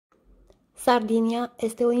Sardinia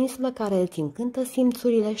este o insulă care îți încântă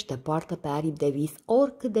simțurile și te poartă pe aripi de vis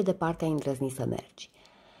oricât de departe ai îndrăznit să mergi.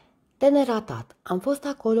 De neratat, am fost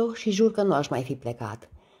acolo și jur că nu aș mai fi plecat.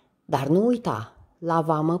 Dar nu uita, la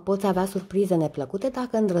vamă poți avea surprize neplăcute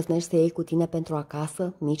dacă îndrăznești să iei cu tine pentru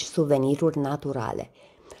acasă mici suveniruri naturale.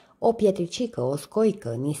 O pietricică, o scoică,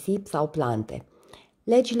 nisip sau plante.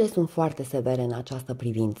 Legile sunt foarte severe în această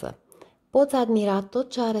privință. Poți admira tot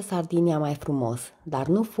ce are Sardinia mai frumos, dar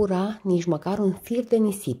nu fura nici măcar un fir de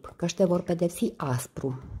nisip, căci te vor pedepsi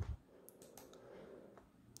aspru.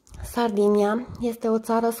 Sardinia este o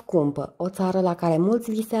țară scumpă, o țară la care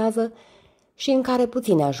mulți visează și în care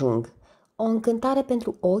puțini ajung. O încântare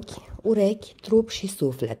pentru ochi, urechi, trup și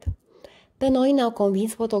suflet. Pe noi ne-au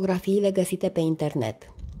convins fotografiile găsite pe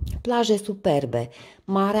internet. Plaje superbe,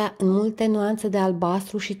 marea în multe nuanțe de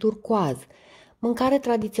albastru și turcoaz, mâncare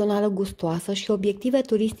tradițională gustoasă și obiective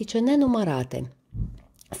turistice nenumărate.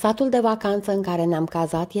 Satul de vacanță în care ne-am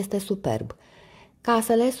cazat este superb.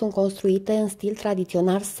 Casele sunt construite în stil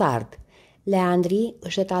tradițional sard. Leandrii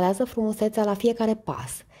își etalează frumusețea la fiecare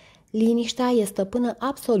pas. Liniștea e stăpână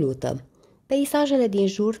absolută. Peisajele din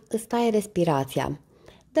jur îți taie respirația.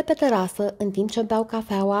 De pe terasă, în timp ce beau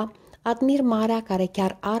cafeaua, admir marea care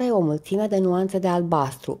chiar are o mulțime de nuanțe de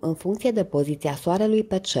albastru în funcție de poziția soarelui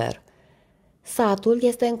pe cer. Satul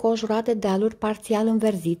este înconjurat de dealuri parțial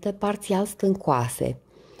înverzite, parțial stâncoase.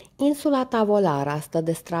 Insula Tavolara stă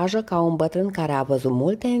de strajă ca un bătrân care a văzut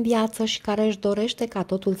multe în viață și care își dorește ca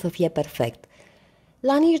totul să fie perfect.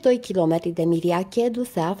 La nici 2 kilometri de Miriachedu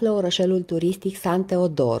se află orășelul turistic San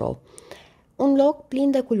Teodoro, un loc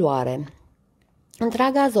plin de culoare.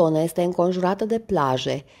 Întreaga zonă este înconjurată de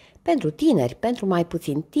plaje, pentru tineri, pentru mai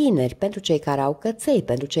puțin tineri, pentru cei care au căței,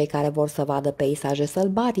 pentru cei care vor să vadă peisaje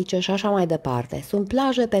sălbatice și așa mai departe. Sunt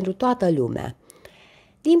plaje pentru toată lumea.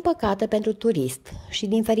 Din păcate pentru turist și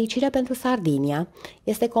din fericire pentru Sardinia,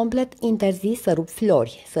 este complet interzis să rupi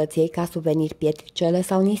flori, să-ți iei ca suvenir pietricele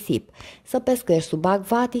sau nisip, să pescuiești sub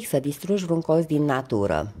acvatic, să distrugi vreun colț din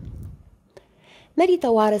natură.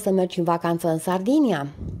 Merită oare să mergi în vacanță în Sardinia?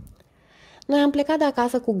 Noi am plecat de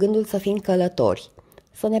acasă cu gândul să fim călători,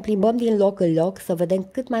 să ne plimbăm din loc în loc, să vedem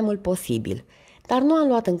cât mai mult posibil, dar nu am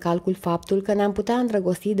luat în calcul faptul că ne-am putea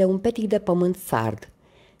îndrăgosti de un petic de pământ sard.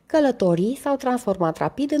 Călătorii s-au transformat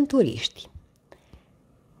rapid în turiști.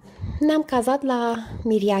 Ne-am cazat la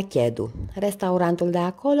Miriachedu. Restaurantul de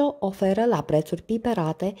acolo oferă la prețuri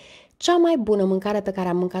piperate cea mai bună mâncare pe care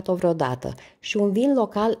am mâncat-o vreodată și un vin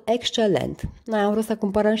local excelent. Noi am vrut să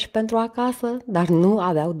cumpărăm și pentru acasă, dar nu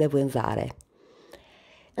aveau de vânzare.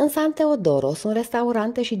 În San Teodoro sunt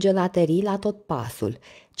restaurante și gelaterii la tot pasul,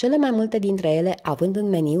 cele mai multe dintre ele având în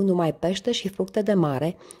meniu numai pește și fructe de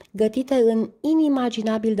mare, gătite în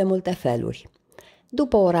inimaginabil de multe feluri.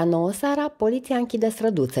 După ora 9 seara, poliția închide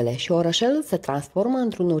străduțele și orășelul se transformă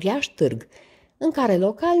într-un uriaș târg, în care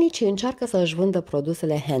localnicii încearcă să își vândă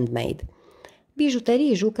produsele handmade.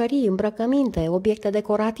 Bijuterii, jucării, îmbrăcăminte, obiecte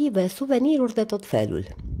decorative, suveniruri de tot felul.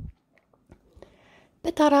 Pe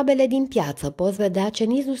tarabele din piață poți vedea ce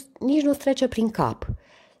nici nu-ți trece prin cap.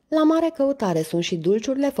 La mare căutare sunt și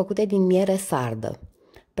dulciurile făcute din miere sardă.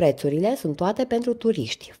 Prețurile sunt toate pentru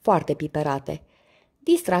turiști, foarte piperate.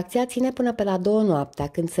 Distracția ține până pe la 2 noaptea,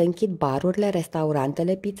 când se închid barurile,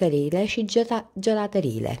 restaurantele, pizzeriile și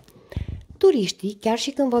gelateriile. Turiștii, chiar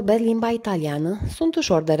și când vorbesc limba italiană, sunt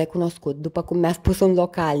ușor de recunoscut, după cum mi-a spus un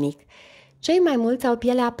localnic. Cei mai mulți au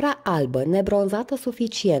pielea prea albă, nebronzată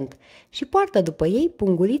suficient și poartă după ei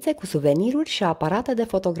pungulițe cu suveniruri și aparate de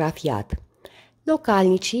fotografiat.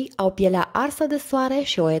 Localnicii au pielea arsă de soare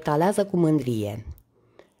și o etalează cu mândrie.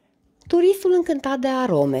 Turistul încântat de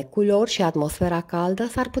arome, culori și atmosfera caldă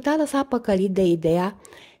s-ar putea lăsa păcălit de ideea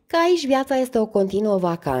că aici viața este o continuă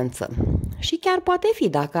vacanță. Și chiar poate fi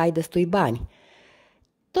dacă ai destui bani.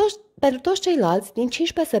 Pentru toți ceilalți, din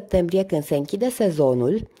 15 septembrie când se închide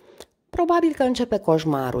sezonul, probabil că începe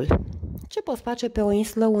coșmarul. Ce poți face pe o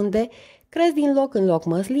insulă unde crezi din loc în loc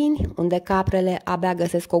măslini, unde caprele abia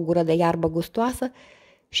găsesc o gură de iarbă gustoasă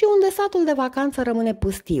și unde satul de vacanță rămâne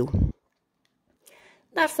pustiu?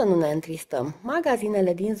 Dar să nu ne întristăm,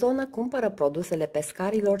 magazinele din zonă cumpără produsele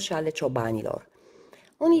pescarilor și ale ciobanilor.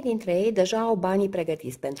 Unii dintre ei deja au banii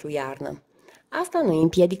pregătiți pentru iarnă. Asta nu îi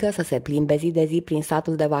împiedică să se plimbe zi de zi prin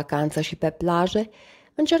satul de vacanță și pe plaje,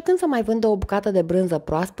 încercând să mai vândă o bucată de brânză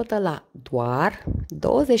proaspătă la doar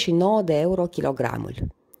 29 de euro kilogramul.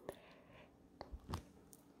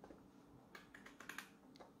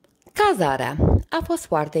 Cazarea a fost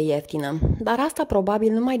foarte ieftină, dar asta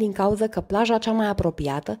probabil numai din cauza că plaja cea mai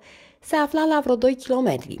apropiată se afla la vreo 2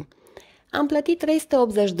 kilometri. Am plătit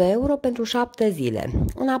 380 de euro pentru 7 zile,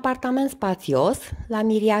 un apartament spațios la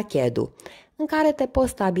Miriachedu, în care te poți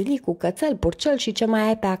stabili cu cățel, purcel și ce mai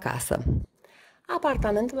ai pe acasă.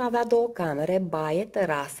 Apartamentul avea 2 camere, baie,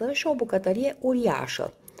 terasă și o bucătărie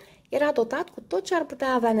uriașă. Era dotat cu tot ce ar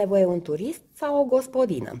putea avea nevoie un turist sau o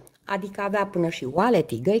gospodină, adică avea până și oale,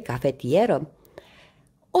 tigăi, cafetieră.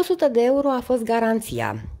 100 de euro a fost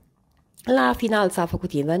garanția. La final s-a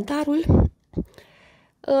făcut inventarul.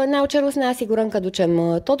 Ne-au cerut să ne asigurăm că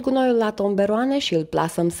ducem tot gunoiul la tomberoane și îl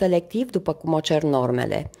plasăm selectiv după cum o cer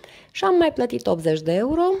normele. Și am mai plătit 80 de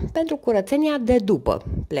euro pentru curățenia de după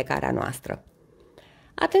plecarea noastră.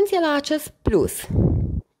 Atenție la acest plus,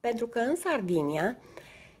 pentru că în Sardinia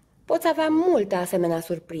poți avea multe asemenea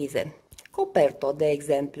surprize. Coperto, de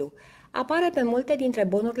exemplu, apare pe multe dintre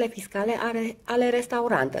bonurile fiscale ale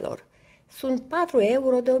restaurantelor. Sunt 4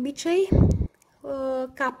 euro de obicei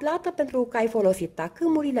ca plată pentru că ai folosit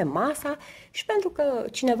tacâmurile, masa și pentru că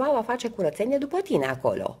cineva va face curățenie după tine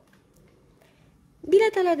acolo.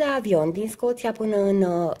 Biletele de avion din Scoția până în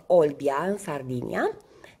Olbia, în Sardinia,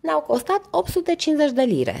 ne-au costat 850 de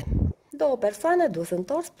lire. 2 persoane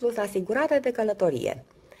dus-întors plus asigurare de călătorie.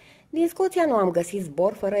 Din Scoția nu am găsit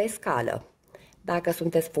zbor fără escală. Dacă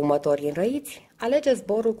sunteți fumători înrăiți, alegeți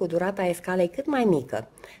zborul cu durata escalei cât mai mică,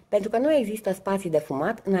 pentru că nu există spații de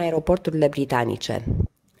fumat în aeroporturile britanice.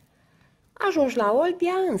 Ajunși la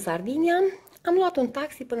Olbia, în Sardinia, am luat un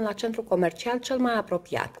taxi până la centru comercial cel mai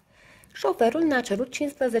apropiat. Șoferul ne-a cerut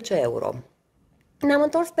 15 euro. Ne-am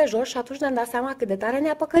întors pe jos și atunci ne-am dat seama cât de tare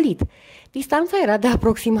ne-a păcălit. Distanța era de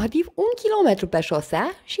aproximativ 1 kilometru pe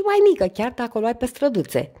șosea și mai mică chiar dacă o luai pe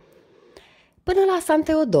străduțe. Până la San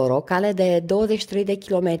Teodoro, cale de 23 de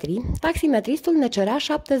kilometri, taximetristul ne cerea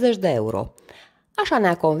 70 de euro. Așa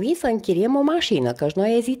ne-a convins să închiriem o mașină, căci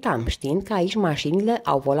noi ezitam, știind că aici mașinile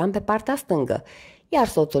au volan pe partea stângă, iar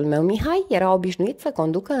soțul meu Mihai era obișnuit să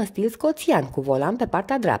conducă în stil scoțian, cu volan pe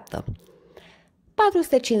partea dreaptă.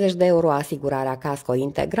 450 de euro asigurarea casco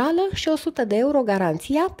integrală și 100 de euro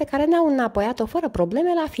garanția pe care ne-au înapoiat-o fără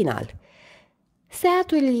probleme la final.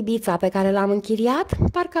 Seatul Ibiza pe care l-am închiriat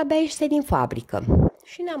parcă abia ieșise din fabrică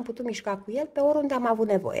și ne-am putut mișca cu el pe oriunde am avut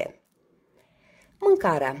nevoie.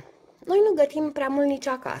 Mâncarea. Noi nu gătim prea mult nici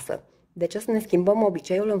acasă. De ce să ne schimbăm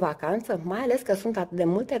obiceiul în vacanță, mai ales că sunt atât de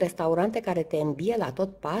multe restaurante care te îmbie la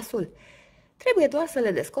tot pasul? Trebuie doar să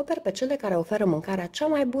le descoperi pe cele care oferă mâncarea cea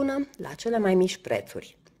mai bună la cele mai mici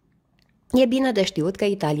prețuri. E bine de știut că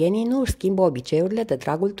italienii nu își schimbă obiceiurile de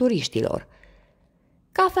dragul turiștilor.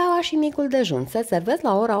 Cafeaua și micul dejun se servesc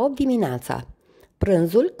la ora 8 dimineața,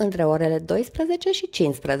 prânzul între orele 12 și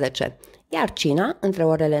 15, iar cina între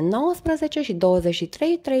orele 19 și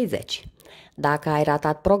 23:30. Dacă ai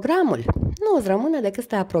ratat programul, nu îți rămâne decât să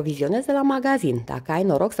te aprovizionezi de la magazin, dacă ai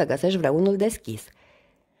noroc să găsești vreunul deschis.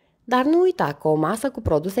 Dar nu uita că o masă cu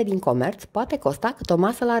produse din comerț poate costa cât o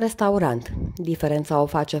masă la restaurant. Diferența o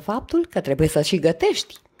face faptul că trebuie să și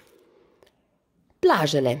gătești.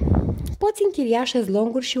 Plajele. Poți închiria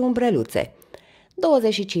șezlonguri și umbreluțe.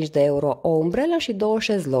 25 de euro o umbrelă și 2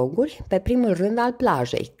 șezlonguri pe primul rând al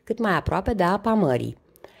plajei, cât mai aproape de apa mării.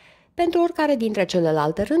 Pentru oricare dintre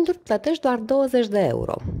celelalte rânduri plătești doar 20 de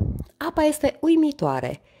euro. Apa este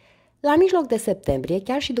uimitoare. La mijloc de septembrie,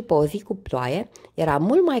 chiar și după o zi cu ploaie, era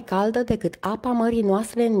mult mai caldă decât apa mării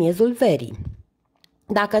noastre în miezul verii.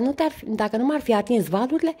 Dacă nu m-ar fi atins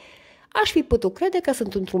valurile, aș fi putut crede că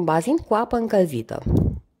sunt într-un bazin cu apă încălzită.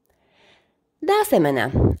 De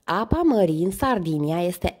asemenea, apa mării în Sardinia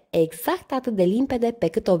este exact atât de limpede pe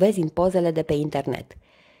cât o vezi în pozele de pe internet.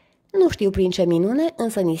 Nu știu prin ce minune,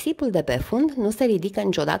 însă nisipul de pe fund nu se ridică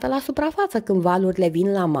niciodată la suprafață când valurile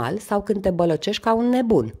vin la mal sau când te bălăcești ca un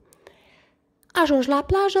nebun. Ajungi la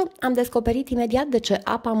plajă, am descoperit imediat de ce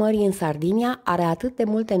apa mării în Sardinia are atât de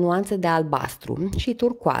multe nuanțe de albastru și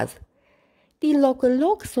turcoaz. Din loc în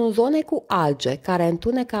loc sunt zone cu alge care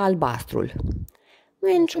întunecă albastrul. Nu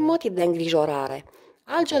e niciun motiv de îngrijorare.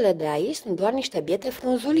 Algele de aici sunt doar niște biete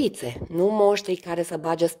frunzulițe, nu moștri care să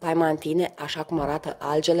bage spaima în tine așa cum arată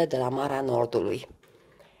algele de la Marea Nordului.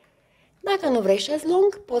 Dacă nu vrei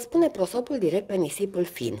șezlong, poți pune prosopul direct pe nisipul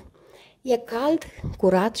fin. E cald,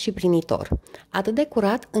 curat și primitor. Atât de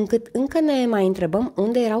curat încât încă ne mai întrebăm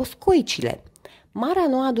unde erau scoicile. Marea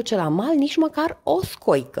nu aduce la mal nici măcar o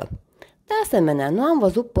scoică. De asemenea, nu am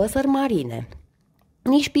văzut păsări marine,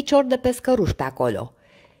 nici picior de pescăruș pe acolo.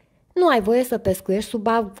 Nu ai voie să pescuiești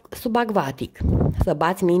subacvatic, să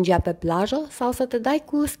bați mingea pe plajă sau să te dai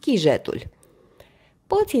cu schijetul.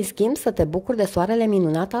 Poți, în schimb, să te bucuri de soarele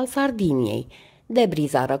minunat al Sardiniei, de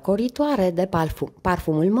briza răcoritoare, de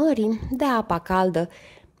parfumul mării, de apa caldă,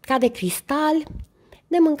 ca de cristal,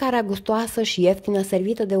 de mâncarea gustoasă și ieftină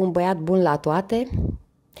servită de un băiat bun la toate.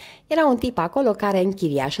 Era un tip acolo care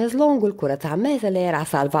închiria șezlongul, curăța mesele, era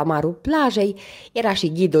salvamarul plajei, era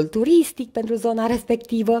și ghidul turistic pentru zona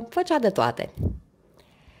respectivă, făcea de toate.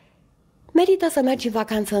 Merită să mergi în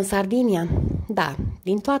vacanță în Sardinia? Da,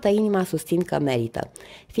 din toată inima susțin că merită.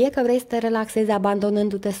 Fie că vrei să te relaxezi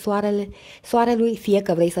abandonându-te soarelui, fie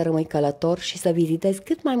că vrei să rămâi călător și să vizitezi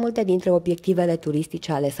cât mai multe dintre obiectivele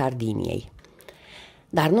turistice ale Sardiniei.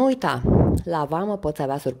 Dar nu uita, la vamă poți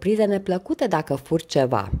avea surprize neplăcute dacă furi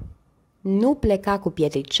ceva. Nu pleca cu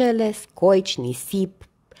pietricele, scoici, nisip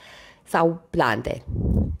sau plante.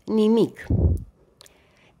 Nimic.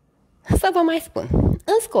 Să vă mai spun,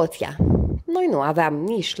 în Scoția, noi nu aveam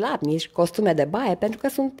nici șlap, nici costume de baie pentru că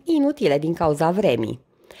sunt inutile din cauza vremii.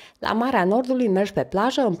 La Marea Nordului mergi pe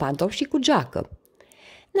plajă în pantofi și cu geacă.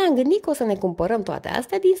 Ne-am gândit că o să ne cumpărăm toate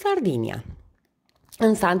astea din Sardinia.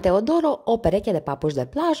 În San Teodoro, o pereche de papuci de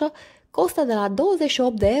plajă costă de la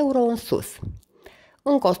 28 de euro în sus.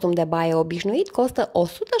 Un costum de baie obișnuit costă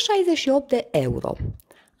 168 de euro.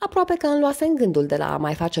 Aproape că îmi luasem gândul de la a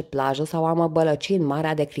mai face plajă sau a mă bălăci în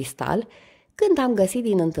Marea de Cristal, când am găsit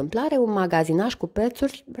din întâmplare un magazinaș cu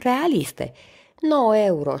prețuri realiste, 9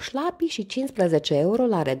 euro șlapii și 15 euro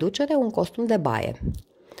la reducere un costum de baie.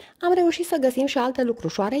 Am reușit să găsim și alte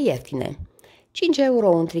lucrușoare ieftine. 5 euro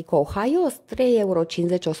un tricou haios, 3,50 euro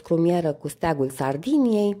o scrumieră cu steagul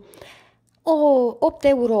Sardiniei, 8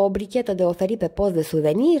 euro o brichetă de oferit pe post de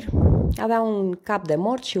suvenir, avea un cap de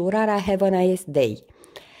mort și urarea Have a nice day.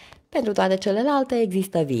 Pentru toate celelalte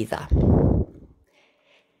există viza.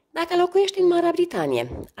 Dacă locuiești în Marea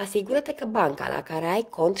Britanie, asigură-te că banca la care ai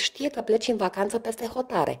cont știe că pleci în vacanță peste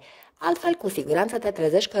hotare. Altfel, cu siguranță te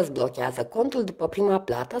trezești că îți blochează contul după prima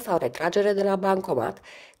plată sau retragere de la bancomat,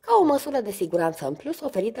 ca o măsură de siguranță în plus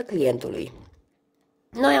oferită clientului.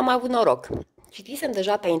 Noi am avut noroc. Citisem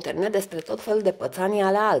deja pe internet despre tot felul de pățanii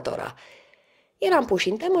ale altora. Eram puși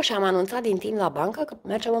în temă și am anunțat din timp la bancă că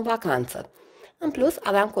mergem în vacanță. În plus,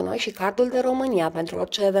 aveam cu noi și cardul de România pentru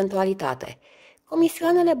orice eventualitate.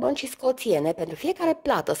 Comisioanele băncii scoțiene pentru fiecare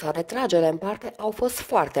plată sau retragere în parte au fost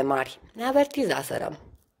foarte mari. Ne avertizaseră.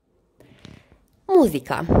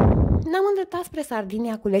 Muzica. Ne-am îndreptat spre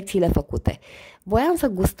Sardinia cu lecțiile făcute. Voiam să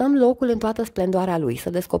gustăm locul în toată splendoarea lui, să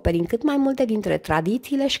descoperim cât mai multe dintre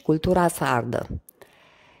tradițiile și cultura sardă.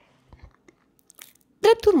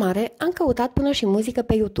 Drept urmare, am căutat până și muzică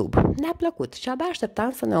pe YouTube. Ne-a plăcut și abia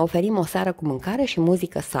așteptam să ne oferim o seară cu mâncare și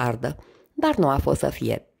muzică sardă. Dar nu a fost să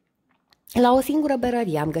fie. La o singură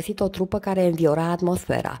berărie am găsit o trupă care înviora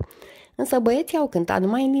atmosfera. Însă băieții au cântat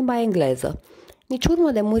numai în limba engleză. Nici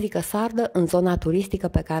urmă de muzică sardă în zona turistică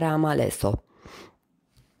pe care am ales-o.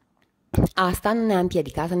 Asta nu ne-a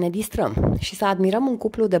împiedicat să ne distrăm și să admirăm un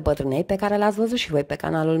cuplu de bătrânei pe care l-ați văzut și voi pe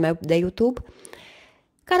canalul meu de YouTube,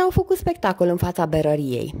 care au făcut spectacol în fața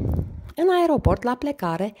berăriei. În aeroport, la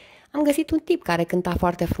plecare, am găsit un tip care cânta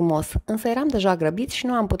foarte frumos, însă eram deja grăbiți și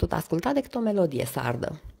nu am putut asculta decât o melodie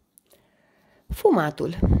sardă.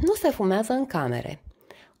 Fumatul. Nu se fumează în camere.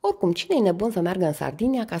 Oricum, cine e nebun să meargă în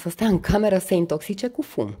Sardinia ca să stea în cameră să se intoxice cu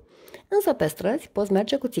fum? Însă pe străzi poți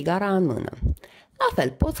merge cu țigara în mână. La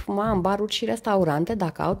fel, poți fuma în baruri și restaurante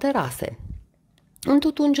dacă au terase. În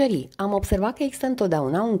tutungerii am observat că există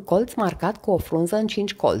întotdeauna un colț marcat cu o frunză în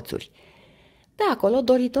 5 colțuri. De acolo,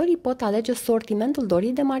 doritorii pot alege sortimentul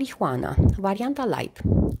dorit de marihuana, varianta light.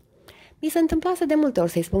 Mi se întâmplase de multe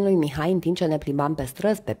ori să-i spun lui Mihai în timp ce ne plimbam pe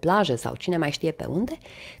străzi, pe plaje sau cine mai știe pe unde,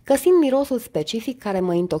 că simt mirosul specific care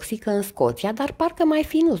mă intoxică în Scoția, dar parcă mai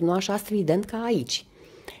finus, nu așa strident ca aici.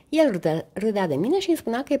 El râdea de mine și îmi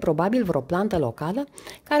spunea că e probabil vreo plantă locală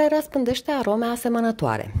care răspândește arome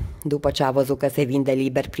asemănătoare. După ce a văzut că se vinde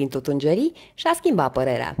liber prin tutungerii, și-a schimbat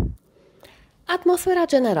părerea. Atmosfera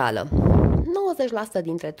generală. 90%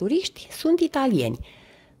 dintre turiști sunt italieni,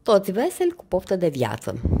 toți veseli cu poftă de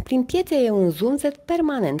viață. Prin piețe e un zumzet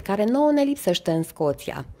permanent care nouă ne lipsește în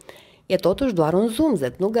Scoția. E totuși doar un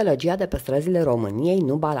zumzet, nu gălăgia de pe străzile României,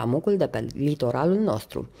 nu balamucul de pe litoralul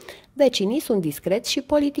nostru. Vecinii sunt discreți și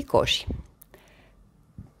politicoși.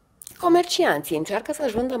 Comercianții încearcă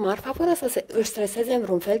să-și vândă marfa fără să își streseze în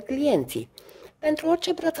vreun fel clienții. Pentru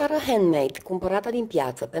orice brățară handmade cumpărată din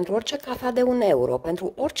piață, pentru orice cafea de 1 euro,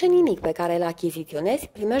 pentru orice nimic pe care îl achiziționezi,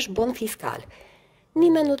 primești bon fiscal.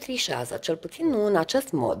 Nimeni nu trișează, cel puțin nu în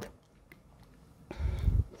acest mod.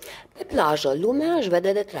 Pe plajă, lumea își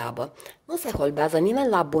vede de treabă. Nu se holbează nimeni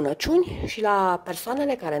la bunăciuni și la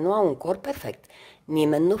persoanele care nu au un corp perfect.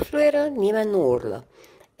 Nimeni nu fluieră, nimeni nu urlă.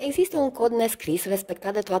 Există un cod nescris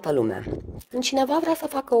respectat de toată lumea. Când cineva vrea să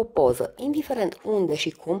facă o poză, indiferent unde și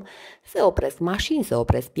cum, se opresc mașini, se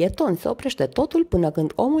opresc pietoni, se oprește totul până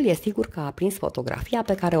când omul e sigur că a prins fotografia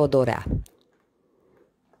pe care o dorea.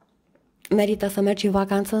 Merită să mergi în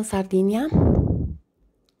vacanță în Sardinia?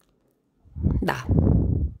 Da,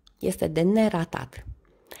 este de neratat.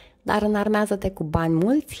 Dar înarmează-te cu bani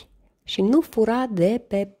mulți și nu fura de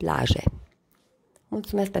pe plaje.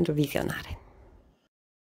 Mulțumesc pentru vizionare!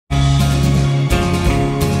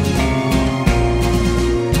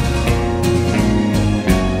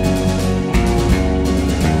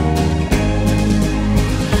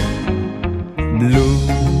 Blu,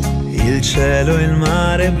 il cielo, il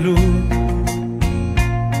mare blu,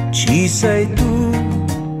 ci sei tu,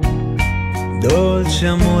 dolce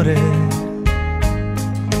amore.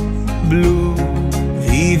 Blu,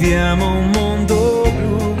 viviamo un mondo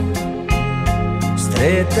blu,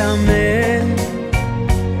 stretta a me,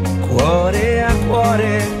 cuore a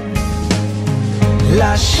cuore.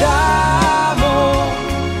 Lasciamo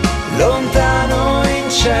lontano in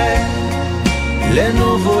cielo le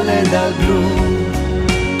nuvole dal blu,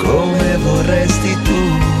 come vorresti tu.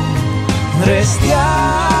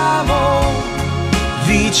 Restiamo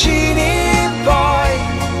vicini poi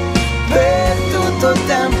per tutto il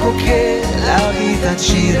tempo che la vita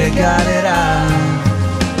ci regalerà.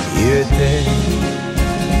 Io e te,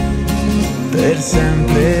 per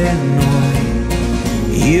sempre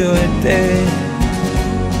noi, io e te,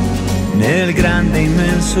 nel grande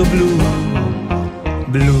immenso blu,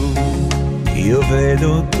 blu. Io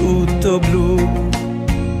vedo tutto blu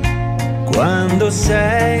quando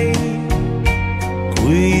sei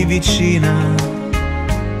qui vicina.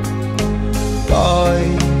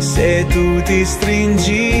 Poi se tu ti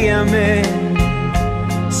stringi a me,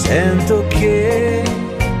 sento che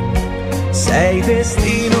sei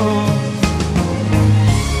destino.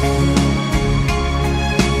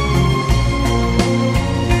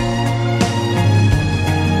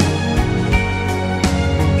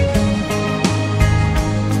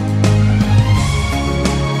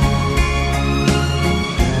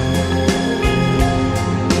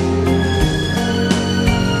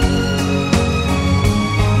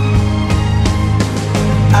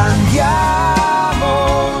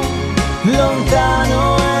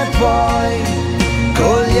 Lontano e poi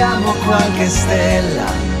cogliamo qualche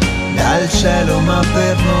stella dal cielo, ma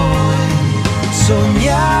per noi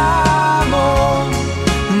sogniamo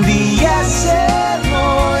di essere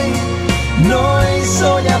noi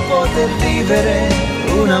soli a poter vivere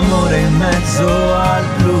un amore in mezzo al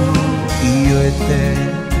blu. Io e te,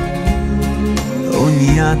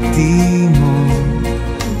 ogni attimo,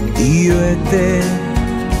 io e te,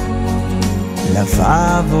 la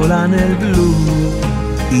favola nel blu,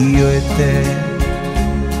 io e te,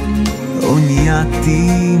 ogni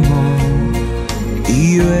attimo,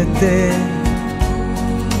 io e te,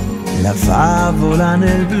 la favola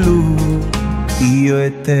nel blu, io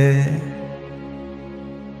e te.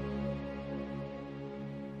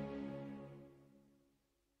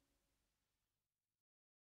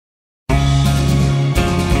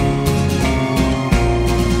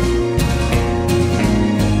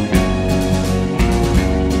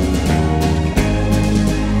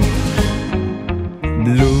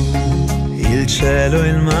 Blu, il cielo e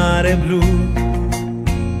il mare blu,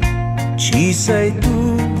 ci sei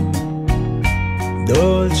tu,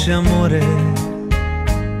 dolce amore.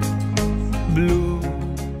 Blu.